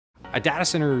A data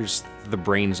center's the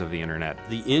brains of the internet.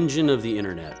 The engine of the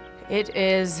internet. It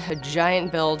is a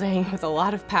giant building with a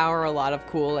lot of power, a lot of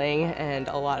cooling, and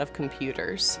a lot of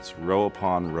computers. It's row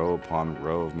upon row upon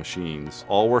row of machines,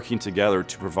 all working together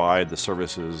to provide the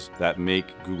services that make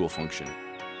Google function.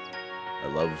 I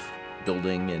love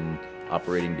building and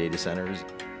operating data centers.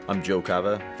 I'm Joe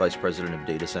Kava, Vice President of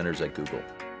Data Centers at Google.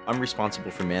 I'm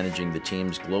responsible for managing the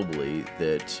teams globally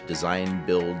that design,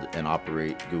 build, and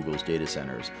operate Google's data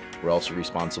centers. We're also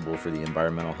responsible for the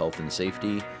environmental health and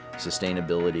safety,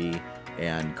 sustainability,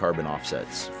 and carbon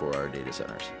offsets for our data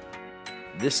centers.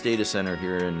 This data center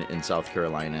here in South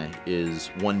Carolina is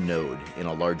one node in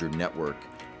a larger network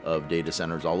of data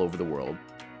centers all over the world.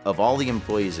 Of all the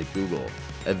employees at Google,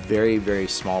 a very, very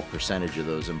small percentage of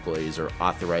those employees are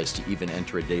authorized to even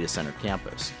enter a data center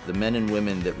campus. The men and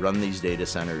women that run these data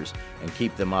centers and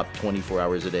keep them up 24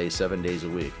 hours a day, 7 days a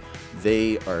week,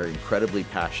 they are incredibly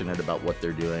passionate about what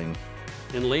they're doing.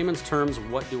 In layman's terms,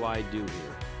 what do I do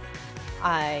here?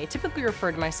 I typically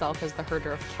refer to myself as the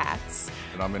herder of cats.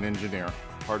 And I'm an engineer,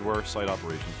 hardware site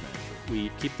operations manager.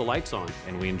 We keep the lights on.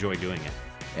 And we enjoy doing it.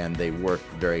 And they work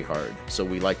very hard. So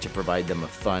we like to provide them a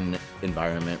fun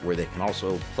environment where they can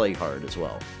also play hard as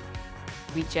well.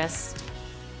 We just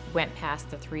went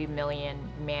past the 3 million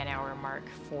man-hour mark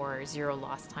for zero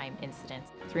lost time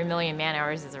incidents. 3 million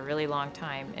man-hours is a really long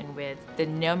time, and with the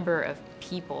number of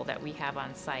people that we have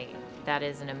on site, that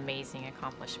is an amazing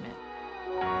accomplishment.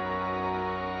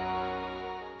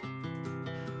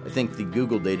 I think the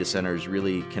Google data centers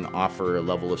really can offer a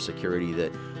level of security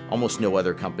that almost no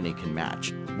other company can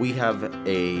match. We have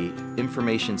an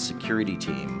information security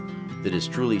team that is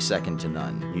truly second to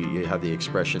none. You have the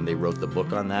expression, they wrote the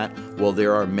book on that. Well,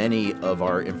 there are many of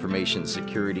our information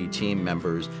security team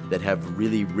members that have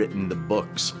really written the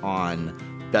books on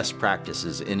best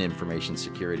practices in information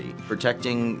security.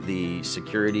 Protecting the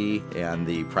security and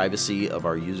the privacy of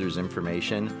our users'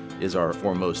 information is our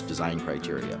foremost design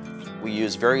criteria. We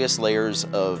use various layers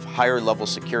of higher level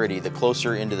security the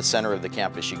closer into the center of the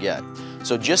campus you get.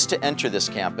 So just to enter this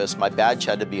campus, my badge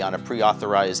had to be on a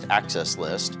pre-authorized access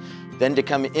list. Then to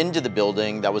come into the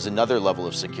building, that was another level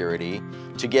of security.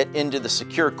 To get into the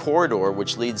secure corridor,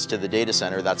 which leads to the data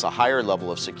center, that's a higher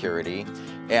level of security.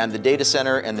 And the data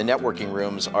center and the networking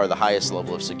rooms are the highest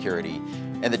level of security.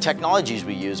 And the technologies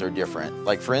we use are different.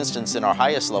 Like for instance, in our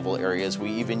highest level areas,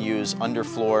 we even use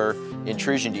underfloor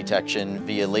intrusion detection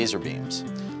via laser beams.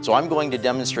 So I'm going to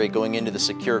demonstrate going into the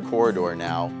secure corridor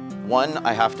now. One,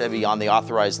 I have to be on the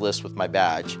authorized list with my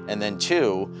badge. And then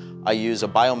two, I use a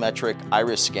biometric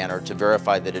iris scanner to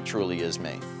verify that it truly is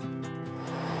me.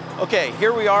 Okay,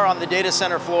 here we are on the data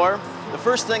center floor. The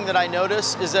first thing that I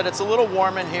notice is that it's a little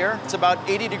warm in here. It's about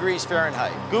 80 degrees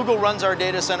Fahrenheit. Google runs our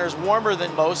data centers warmer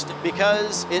than most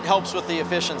because it helps with the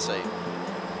efficiency.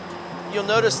 You'll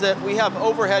notice that we have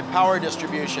overhead power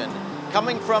distribution.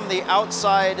 Coming from the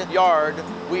outside yard,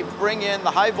 we bring in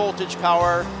the high voltage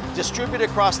power, distribute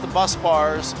across the bus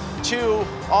bars to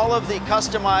all of the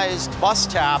customized bus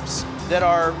taps that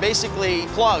are basically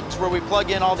plugs where we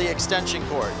plug in all the extension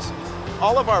cords.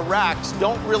 All of our racks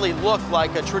don't really look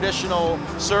like a traditional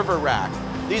server rack.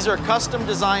 These are custom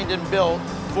designed and built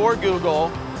for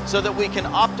Google so that we can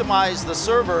optimize the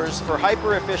servers for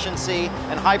hyper efficiency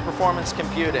and high performance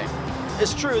computing.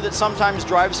 It's true that sometimes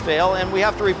drives fail and we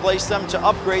have to replace them to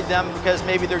upgrade them because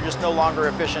maybe they're just no longer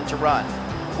efficient to run.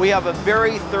 We have a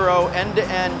very thorough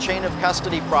end-to-end chain of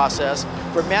custody process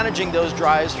for managing those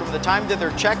drives from the time that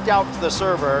they're checked out to the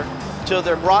server till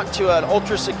they're brought to an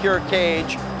ultra-secure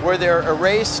cage where they're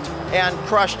erased and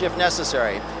crushed if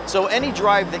necessary. So any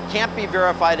drive that can't be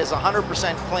verified as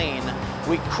 100% clean,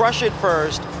 we crush it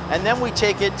first and then we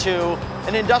take it to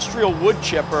an industrial wood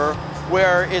chipper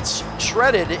where it's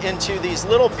shredded into these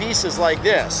little pieces like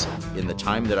this. In the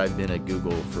time that I've been at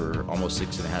Google for almost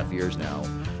 6.5 years now,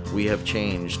 we have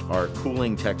changed our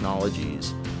cooling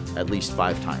technologies at least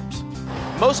 5 times.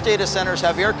 Most data centers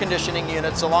have air conditioning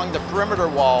units along the perimeter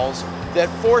walls that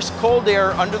force cold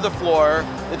air under the floor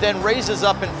that then raises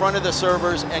up in front of the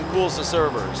servers and cools the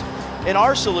servers. In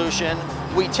our solution,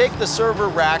 we take the server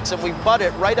racks and we butt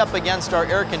it right up against our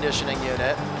air conditioning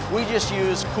unit. We just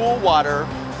use cool water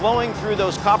flowing through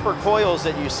those copper coils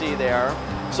that you see there.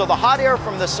 So the hot air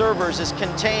from the servers is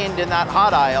contained in that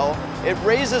hot aisle. It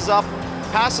raises up,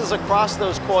 passes across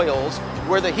those coils,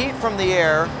 where the heat from the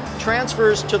air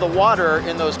transfers to the water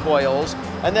in those coils,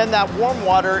 and then that warm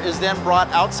water is then brought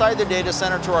outside the data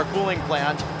center to our cooling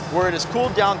plant, where it is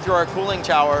cooled down through our cooling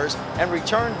towers and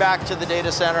returned back to the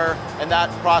data center, and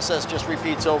that process just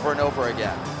repeats over and over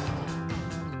again.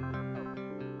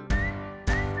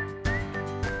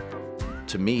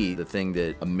 To me, the thing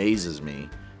that amazes me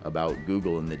about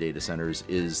Google in the data centers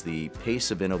is the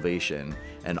pace of innovation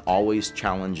and always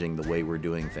challenging the way we're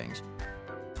doing things.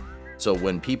 So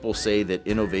when people say that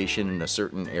innovation in a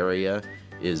certain area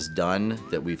is done,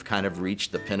 that we've kind of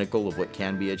reached the pinnacle of what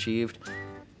can be achieved,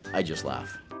 I just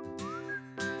laugh.